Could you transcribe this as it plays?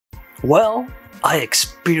Well, I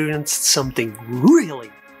experienced something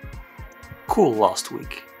really cool last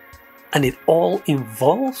week, and it all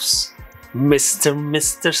involves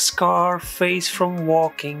Mr. Scarface from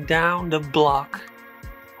Walking Down the Block.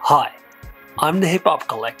 Hi, I'm the Hip Hop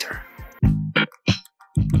Collector.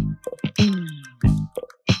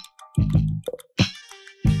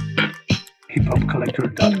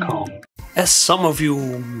 hiphopcollector.com. As some of you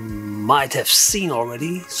might have seen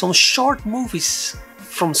already, some short movies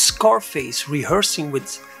from Scarface rehearsing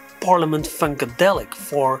with Parliament Funkadelic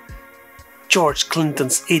for George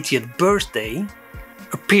Clinton's 80th birthday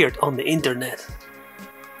appeared on the internet.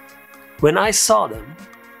 When I saw them,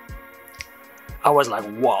 I was like,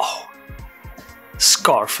 wow,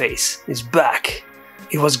 Scarface is back.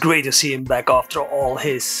 It was great to see him back after all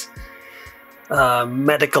his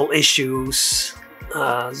medical issues.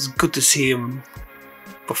 It's good to see him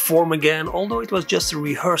perform again, although it was just a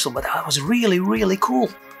rehearsal, but that was really cool.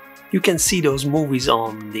 You can see those movies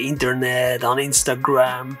on the internet, on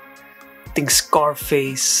Instagram. I think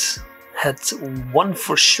Scarface had one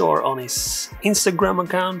for sure on his Instagram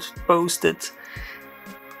account posted.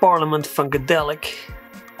 Parliament Funkadelic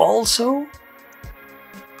also.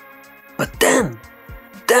 But then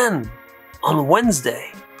on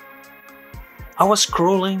Wednesday, I was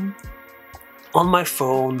scrolling on my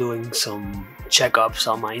phone doing some checkups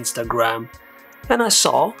on my Instagram, and I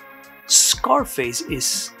saw Scarface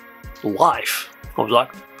is live. I was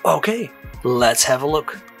like, okay, let's have a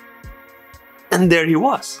look. And there he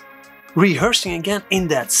was, rehearsing again in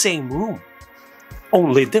that same room.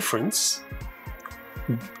 Only difference,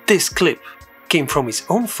 this clip came from his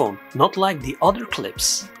own phone, not like the other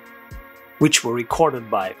clips, which were recorded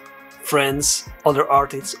by friends, other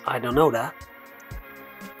artists, I don't know that.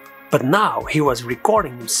 But now he was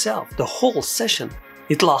recording himself, the whole session.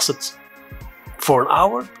 It lasted for an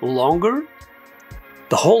hour, longer.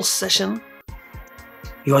 The whole session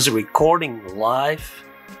he was recording live,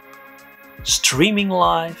 streaming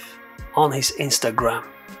live on his Instagram.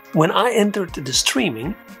 When I entered the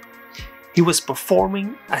streaming, he was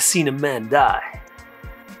performing I Seen a Man Die,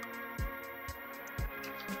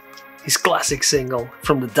 his classic single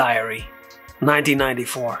from the Diary,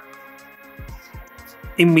 1994.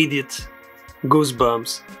 Immediate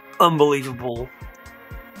goosebumps, unbelievable.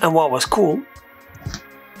 And what was cool,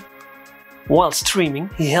 while streaming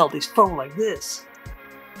he held his phone like this.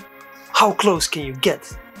 How close can you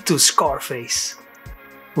get to Scarface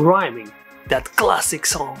rhyming that classic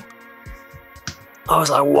song? I was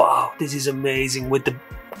like, wow, this is amazing, with the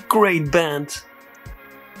great band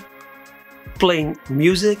playing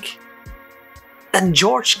music and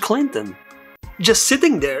George Clinton just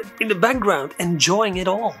sitting there in the background enjoying it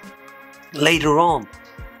all. Later on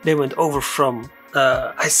they went over from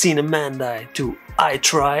I Seen a Man Die to I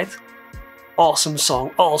Tried, awesome song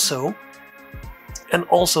also, and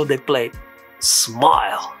also they played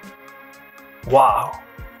Smile. Wow,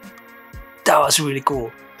 that was really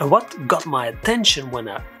cool. And what got my attention when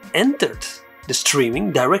I entered the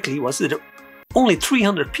streaming directly was that only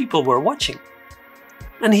 300 people were watching,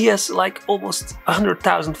 and he has like almost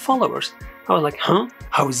 100,000 followers. I was like, huh?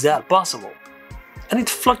 How is that possible? And it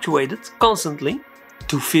fluctuated constantly,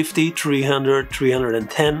 250, 300,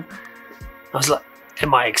 310. I was like,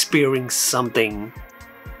 am I experiencing something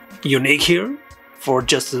unique here for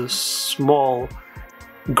just a small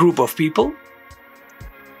group of people?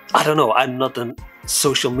 I don't know, I'm not a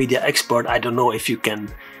social media expert. I don't know if you can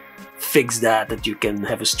fix that you can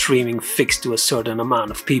have a streaming fixed to a certain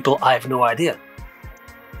amount of people. I have no idea.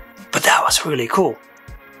 But that was really cool.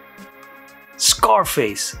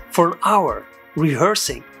 Scarface for an hour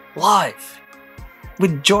rehearsing live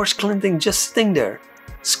with George Clinton just sitting there.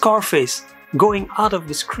 Scarface going out of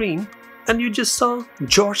the screen and you just saw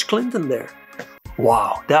George Clinton there.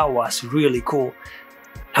 Wow, that was really cool.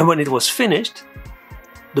 And when it was finished,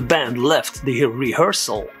 the band left the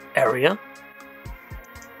rehearsal area,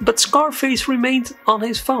 but Scarface remained on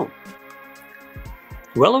his phone.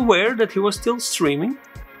 Well aware that he was still streaming,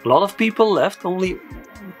 a lot of people left, only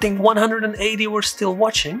I think 180 were still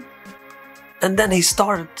watching. And then he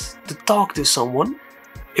started to talk to someone.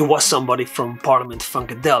 It was somebody from Parliament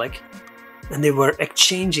Funkadelic, and they were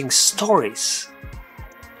exchanging stories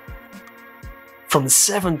from the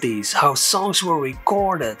 70s, how songs were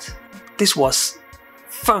recorded. This was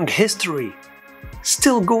funk history,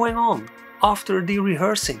 still going on after the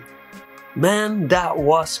rehearsing. Man, that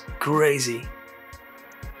was crazy.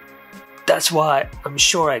 That's why I'm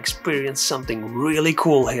sure I experienced something really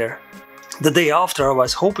cool here. The day after I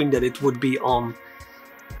was hoping that it would be on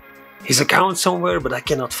his account somewhere, but I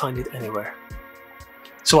cannot find it anywhere.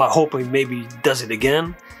 So I hope he maybe does it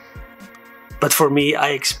again. But for me,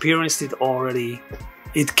 I experienced it already.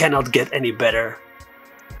 It cannot get any better.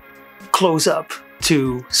 Close up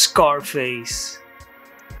to Scarface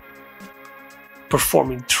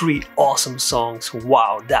performing 3 awesome songs.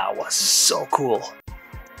 Wow, that was so cool.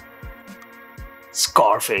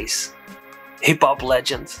 Scarface, hip hop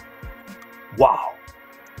legend. Wow.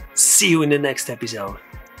 See you in the next episode.